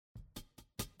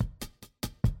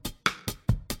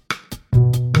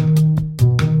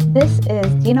This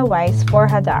is Dina Weiss for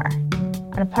Hadar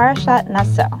on Parashat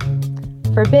Naso,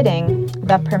 forbidding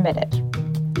the permitted.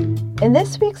 In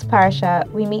this week's parasha,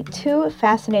 we meet two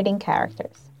fascinating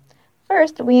characters.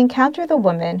 First, we encounter the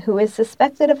woman who is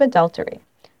suspected of adultery,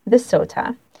 the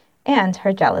Sota, and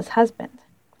her jealous husband.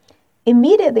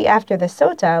 Immediately after the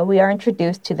Sota, we are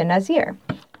introduced to the Nazir,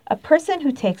 a person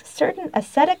who takes certain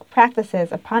ascetic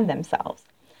practices upon themselves,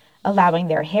 allowing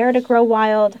their hair to grow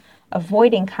wild,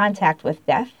 avoiding contact with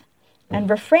death, and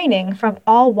refraining from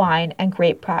all wine and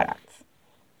grape products.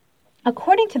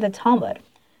 According to the Talmud,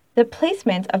 the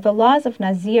placement of the laws of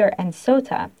Nazir and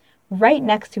Sota right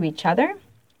next to each other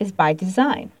is by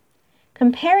design.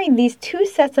 Comparing these two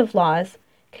sets of laws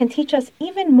can teach us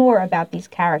even more about these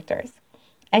characters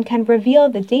and can reveal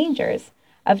the dangers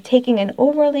of taking an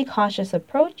overly cautious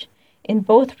approach in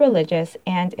both religious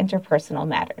and interpersonal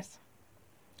matters.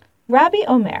 Rabbi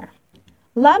Omer,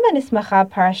 Lama nismacha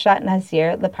parashat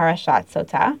Nazir leparashat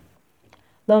Sota?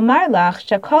 Lomar lach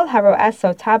shekol haro'eh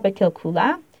Sota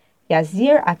bekilkula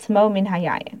yazir atmo min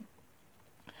hayayin.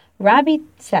 Rabbi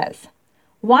says,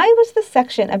 why was the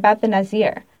section about the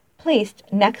Nazir placed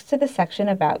next to the section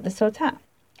about the Sota?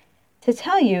 To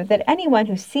tell you that anyone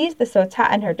who sees the Sota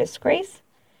and her disgrace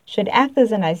should act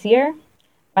as a Nazir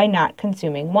by not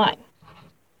consuming wine.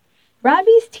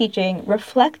 Rabbi's teaching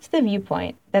reflects the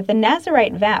viewpoint that the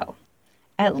Nazirite vow,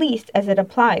 at least as it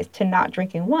applies to not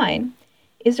drinking wine,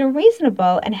 is a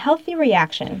reasonable and healthy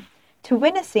reaction to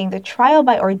witnessing the trial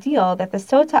by ordeal that the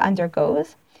Sota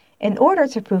undergoes in order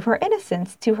to prove her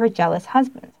innocence to her jealous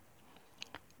husband.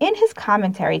 In his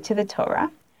commentary to the Torah,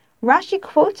 Rashi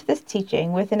quotes this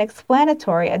teaching with an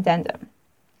explanatory addendum,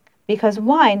 because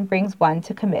wine brings one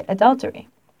to commit adultery.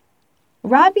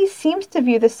 Rabbi seems to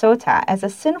view the Sota as a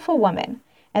sinful woman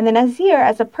and the Nazir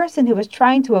as a person who is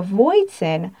trying to avoid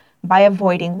sin by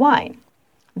avoiding wine,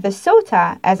 the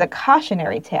Sota as a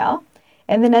cautionary tale,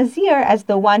 and the Nazir as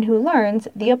the one who learns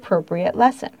the appropriate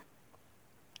lesson.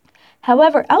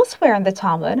 However, elsewhere in the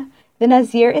Talmud, the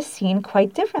Nazir is seen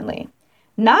quite differently,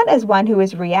 not as one who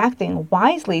is reacting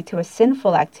wisely to a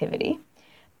sinful activity,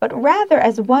 but rather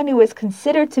as one who is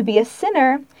considered to be a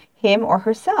sinner, him or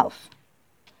herself.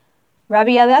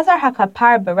 Rabbi Elazar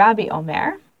HaKapar b'Rabbi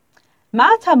Omer,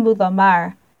 Ma tamud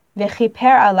lomar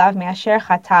v'chiper alav me'asher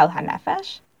chatal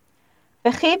hanefesh?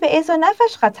 V'chi be'ezo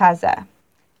nefesh chata zeh?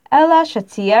 Ela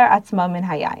shetzier atzmo min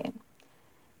hayayin.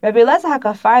 Rabbi Elazar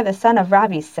HaKapar, the son of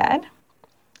Rabbi, said,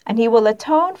 and he will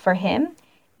atone for him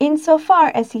insofar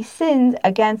as he sinned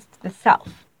against the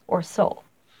self, or soul.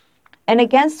 And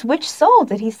against which soul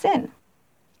did he sin?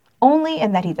 Only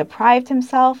in that he deprived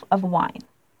himself of wine.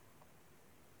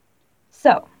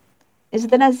 So, is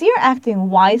the Nazir acting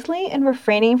wisely in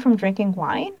refraining from drinking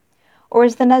wine? Or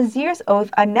is the Nazir's oath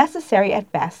unnecessary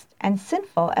at best and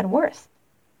sinful at worst?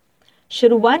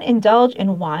 Should one indulge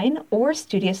in wine or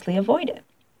studiously avoid it?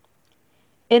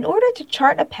 In order to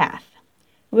chart a path,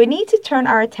 we need to turn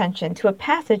our attention to a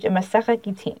passage in Masechet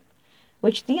Gittin,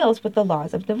 which deals with the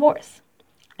laws of divorce,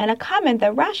 and a comment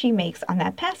that Rashi makes on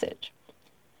that passage.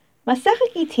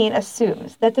 Masechet Gittin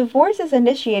assumes that divorce is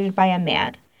initiated by a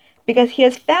man because he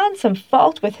has found some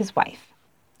fault with his wife.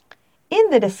 In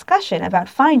the discussion about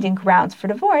finding grounds for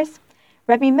divorce,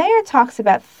 Rabbi Meir talks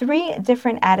about three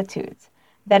different attitudes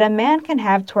that a man can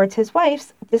have towards his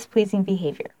wife's displeasing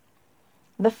behavior.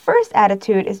 The first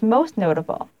attitude is most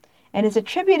notable and is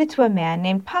attributed to a man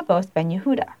named Papos ben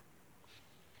Yehuda.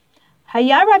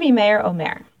 Haya Rabbi Meir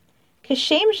Omer,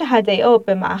 Kishem shehadeo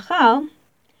b'ma'achal,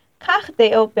 kach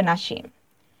deo b'nashim.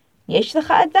 Yesh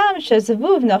lecha adam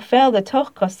shezavuv nofel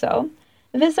letoch koso,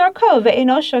 v'zorko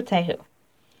ve'eno shotehu.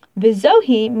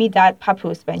 V'zohi midat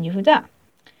Papos ben Yehuda,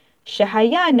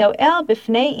 shehaya noel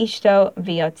b'fnei ishto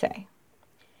v'yotze.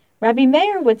 Rabbi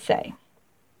Meir would say,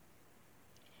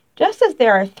 just as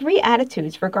there are three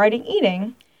attitudes regarding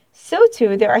eating, so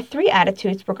too there are three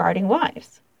attitudes regarding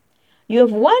wives. You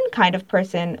have one kind of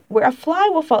person where a fly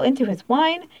will fall into his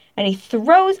wine and he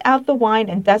throws out the wine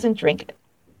and doesn't drink it.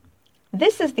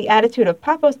 This is the attitude of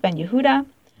Papos ben Yehuda,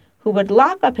 who would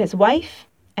lock up his wife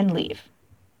and leave.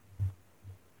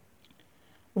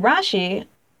 Rashi,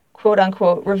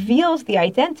 quote-unquote, reveals the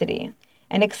identity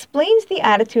and explains the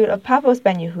attitude of Papos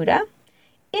ben Yehuda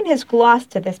in his gloss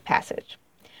to this passage.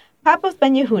 Papos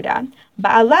ben Yehuda,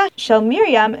 ba'ala shel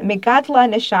Miriam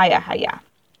megadla neshaya haya.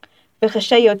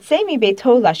 V'chesheyotze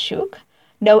mibeito lashuk,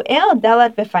 noel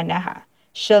dalat befaneha,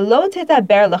 shelo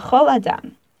tedaber lechol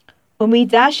adam,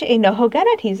 u'midah she'eno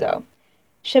hogenet hizo,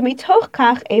 shemitoch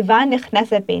kach eva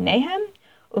nichneset beinehem,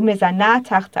 u'mizana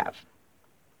tachtav.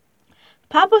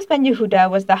 Papos ben Yehuda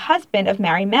was the husband of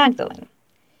Mary Magdalene.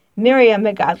 Miriam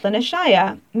Megadla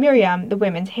Neshaya, Miriam the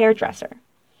women's hairdresser.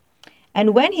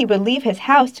 And when he would leave his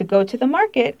house to go to the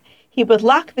market, he would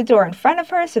lock the door in front of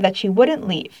her so that she wouldn't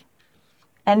leave.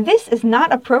 And this is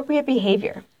not appropriate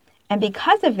behavior. And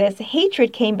because of this,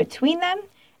 hatred came between them,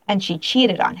 and she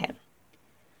cheated on him.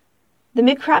 The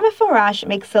Mikra Meforash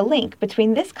makes a link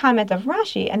between this comment of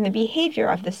Rashi and the behavior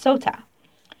of the Sotah.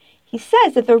 He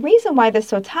says that the reason why the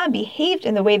Sotah behaved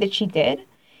in the way that she did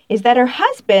is that her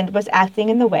husband was acting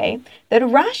in the way that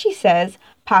Rashi says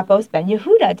Papos ben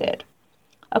Yehuda did.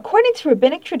 According to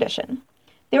rabbinic tradition,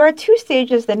 there are 2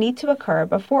 stages that need to occur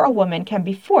before a woman can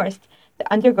be forced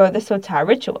to undergo the Sotah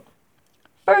ritual.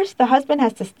 First, the husband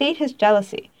has to state his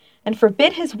jealousy and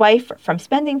forbid his wife from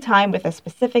spending time with a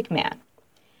specific man.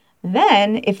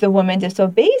 Then, if the woman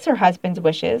disobeys her husband's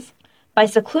wishes by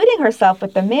secluding herself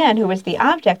with the man who is the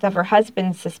object of her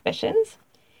husband's suspicions,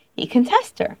 he can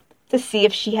test her to see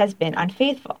if she has been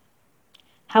unfaithful.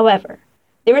 However,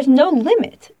 there is no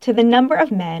limit to the number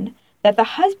of men that the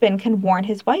husband can warn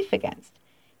his wife against.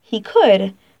 He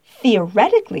could,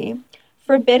 theoretically,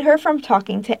 forbid her from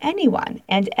talking to anyone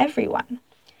and everyone,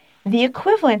 the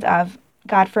equivalent of,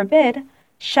 God forbid,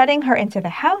 shutting her into the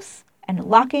house and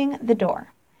locking the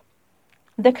door.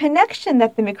 The connection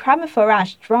that the Mikra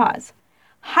Meforash draws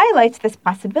highlights this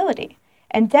possibility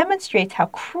and demonstrates how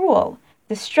cruel,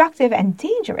 destructive, and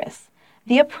dangerous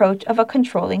the approach of a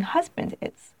controlling husband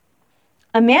is.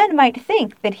 A man might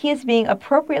think that he is being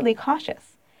appropriately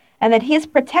cautious and that he is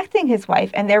protecting his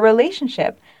wife and their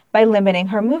relationship by limiting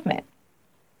her movement.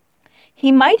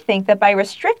 He might think that by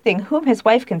restricting whom his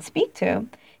wife can speak to,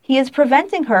 he is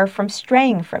preventing her from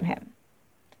straying from him.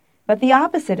 But the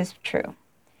opposite is true,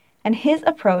 and his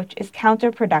approach is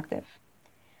counterproductive.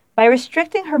 By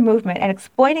restricting her movement and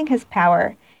exploiting his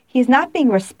power, he is not being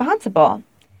responsible,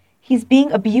 he's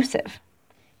being abusive.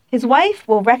 His wife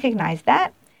will recognize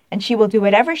that, and she will do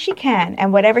whatever she can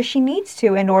and whatever she needs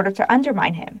to in order to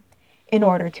undermine him, in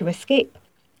order to escape.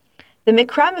 The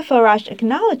Mikra Meforash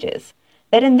acknowledges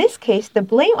that in this case the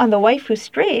blame on the wife who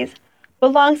strays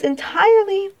belongs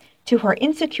entirely to her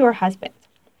insecure husband.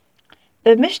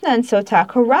 The Mishnah in Sotah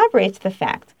corroborates the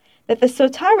fact that the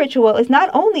Sotah ritual is not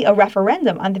only a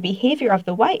referendum on the behavior of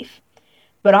the wife,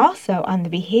 but also on the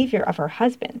behavior of her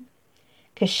husband.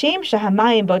 Kashem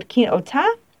shahamayim bodkin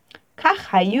otah, kach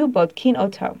hayu bodkin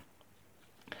oto.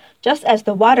 Just as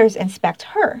the waters inspect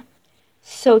her,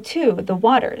 so too the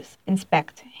waters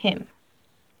inspect him.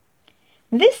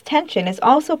 This tension is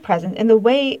also present in the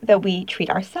way that we treat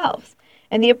ourselves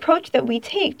and the approach that we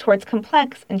take towards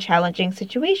complex and challenging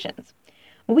situations.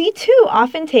 We too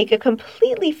often take a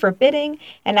completely forbidding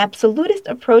and absolutist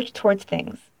approach towards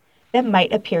things that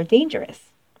might appear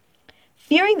dangerous,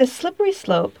 fearing the slippery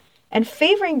slope and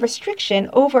favoring restriction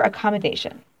over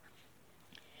accommodation.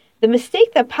 The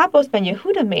mistake that Papos ben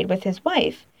Yehuda made with his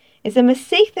wife is a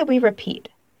mistake that we repeat,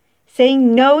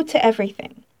 saying no to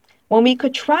everything, when we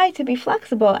could try to be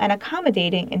flexible and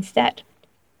accommodating instead.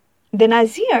 The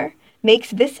Nazir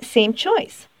makes this same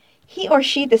choice. He or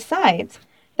she decides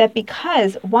that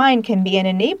because wine can be an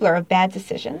enabler of bad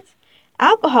decisions,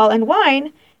 alcohol and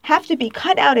wine have to be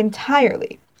cut out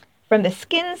entirely, from the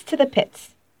skins to the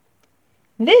pits.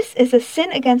 This is a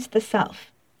sin against the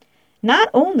self, not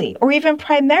only or even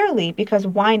primarily because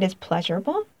wine is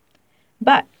pleasurable,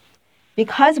 but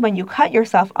because when you cut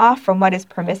yourself off from what is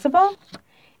permissible,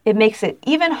 it makes it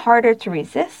even harder to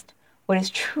resist what is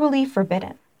truly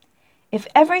forbidden. If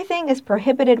everything is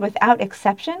prohibited without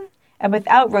exception and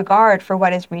without regard for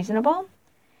what is reasonable,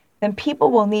 then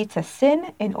people will need to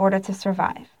sin in order to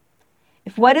survive.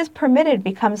 If what is permitted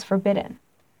becomes forbidden,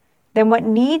 then what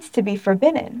needs to be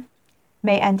forbidden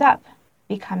may end up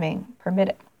becoming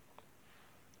permitted.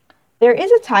 There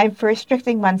is a time for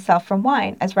restricting oneself from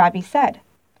wine, as Rabbi said.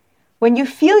 When you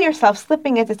feel yourself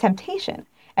slipping into temptation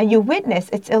and you witness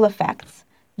its ill effects,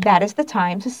 that is the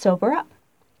time to sober up.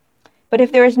 But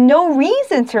if there is no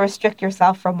reason to restrict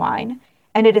yourself from wine,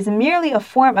 and it is merely a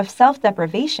form of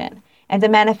self-deprivation and a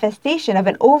manifestation of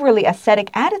an overly ascetic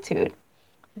attitude,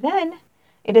 then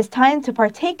it is time to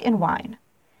partake in wine,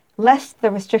 lest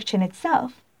the restriction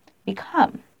itself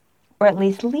become, or at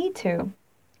least lead to,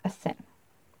 a sin.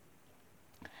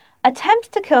 Attempts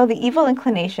to kill the evil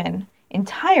inclination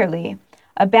entirely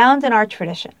abound in our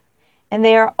tradition, and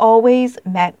they are always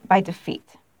met by defeat.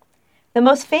 The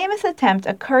most famous attempt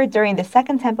occurred during the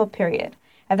Second Temple period,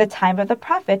 at the time of the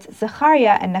prophets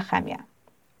Zechariah and Nehemiah.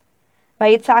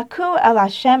 Vayitzaku el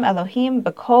Hashem Elohim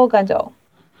b'kol gadol.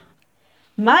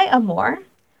 My amor,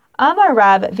 Amar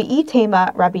Rab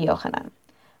v'itema Rabbi Yochanan.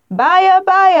 Baya,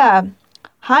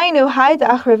 hainu haida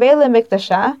achrevele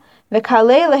mikdasha,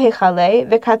 v'kalei lehechale,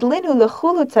 v'katlinu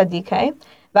lechulu tzadike,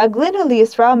 v'aglinu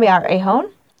liyisrael me'ar ehon,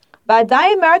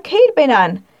 v'adayim me'arcade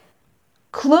beinan,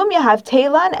 klum yahav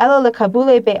telan ela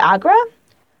lekabule be'agra,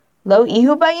 lo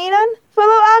ihu ba'inan,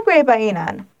 v'lo agre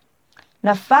ba'inan.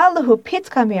 Nafal lehu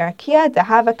pitka mi'arkia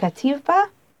dehava kativ ba,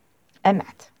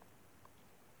 emet.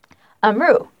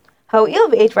 Amru, ho'il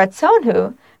v'et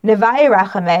ratzonhu, nevai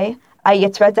rachame,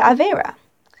 ayitra da'avera.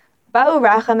 Ba'u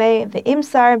rachame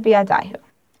v'imsar bi'adaihu.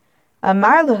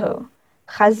 Amar lehu,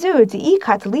 chazu di'i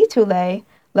katlitu le,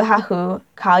 lehahu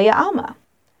kalya alma.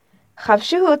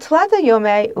 Chavshuhu tlata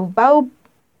yome uba'u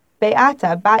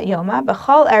be'ata bat yoma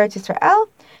b'chol Eretz Yisrael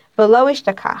v'lo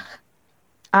ishtakach.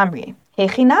 Amri,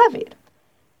 hechi navid.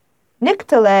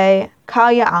 Niktale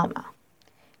kalya alma.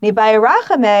 Nibai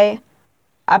rachame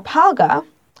apalga,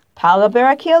 palga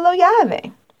berakia lo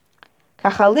yahave.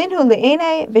 Kachalinhu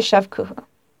le'ene v'shavkuhu.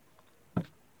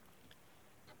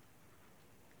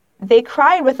 They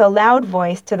cried with a loud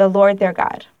voice to the Lord their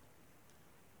God.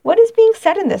 What is being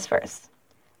said in this verse?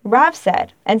 Rav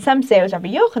said, and some say it was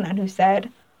Rabbi Yochanan who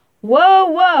said, Woe,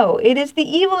 woe, it is the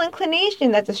evil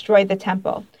inclination that destroyed the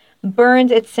temple,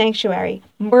 burned its sanctuary,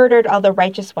 murdered all the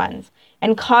righteous ones,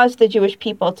 and caused the Jewish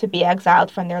people to be exiled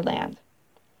from their land.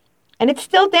 And it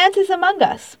still dances among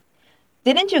us.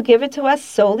 Didn't you give it to us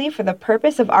solely for the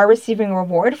purpose of our receiving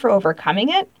reward for overcoming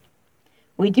it?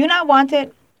 We do not want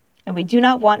it, and we do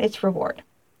not want its reward.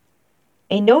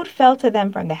 A note fell to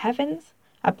them from the heavens,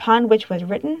 upon which was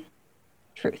written,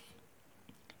 Truth.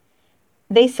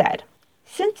 They said,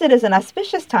 Since it is an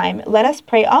auspicious time, let us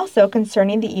pray also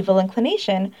concerning the evil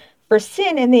inclination for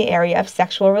sin in the area of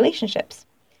sexual relationships.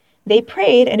 They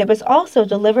prayed, and it was also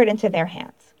delivered into their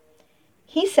hands.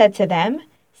 He said to them,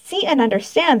 See and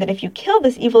understand that if you kill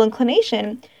this evil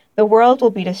inclination, the world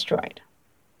will be destroyed.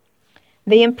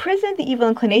 They imprisoned the evil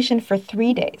inclination for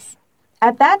 3 days.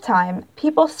 At that time,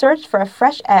 people searched for a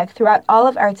fresh egg throughout all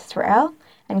of Eretz Israel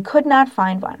and could not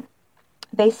find one.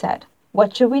 They said,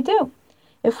 What should we do?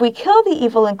 If we kill the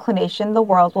evil inclination, the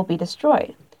world will be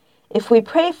destroyed. If we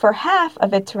pray for half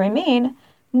of it to remain,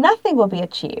 nothing will be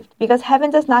achieved, because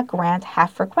heaven does not grant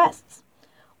half requests.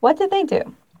 What did they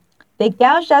do? They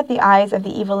gouged out the eyes of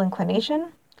the evil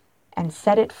inclination and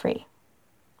set it free.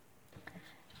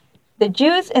 The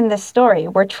Jews in this story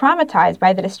were traumatized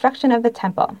by the destruction of the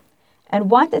temple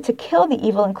and wanted to kill the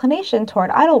evil inclination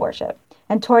toward idol worship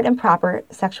and toward improper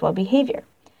sexual behavior.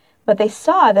 But they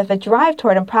saw that the drive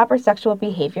toward improper sexual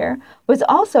behavior was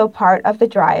also part of the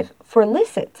drive for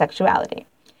licit sexuality.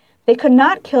 They could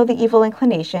not kill the evil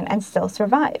inclination and still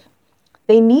survive.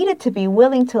 They needed to be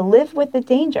willing to live with the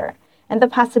danger and the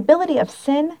possibility of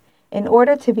sin in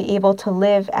order to be able to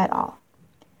live at all.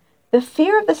 The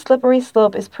fear of the slippery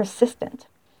slope is persistent,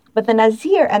 but the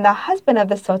Nazir and the husband of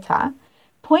the Sotah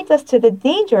point us to the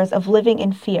dangers of living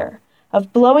in fear,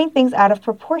 of blowing things out of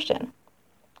proportion,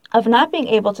 of not being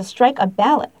able to strike a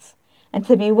balance, and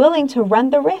to be willing to run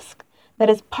the risk that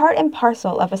is part and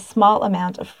parcel of a small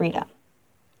amount of freedom.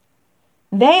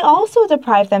 They also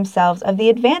deprive themselves of the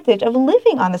advantage of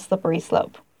living on the slippery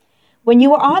slope. When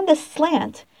you are on the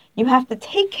slant, you have to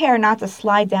take care not to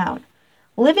slide down.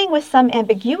 Living with some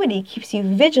ambiguity keeps you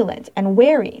vigilant and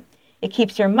wary. It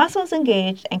keeps your muscles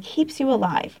engaged and keeps you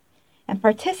alive, and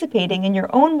participating in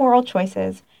your own moral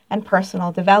choices and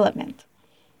personal development.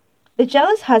 The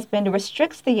jealous husband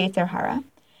restricts the Yetzer Hara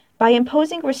by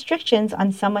imposing restrictions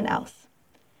on someone else.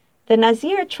 The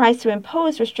Nazir tries to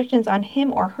impose restrictions on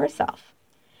him or herself.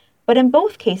 But in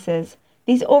both cases,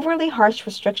 these overly harsh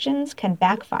restrictions can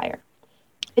backfire.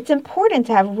 It's important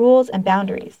to have rules and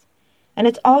boundaries, and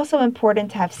it's also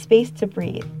important to have space to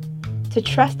breathe, to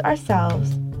trust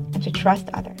ourselves, and to trust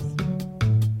others.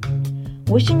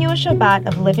 Wishing you a Shabbat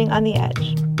of living on the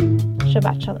edge.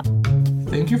 Shabbat Shalom.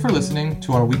 Thank you for listening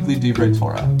to our weekly Divrei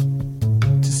Torah.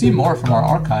 To see more from our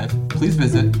archive, please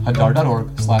visit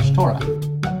hadar.org/Torah.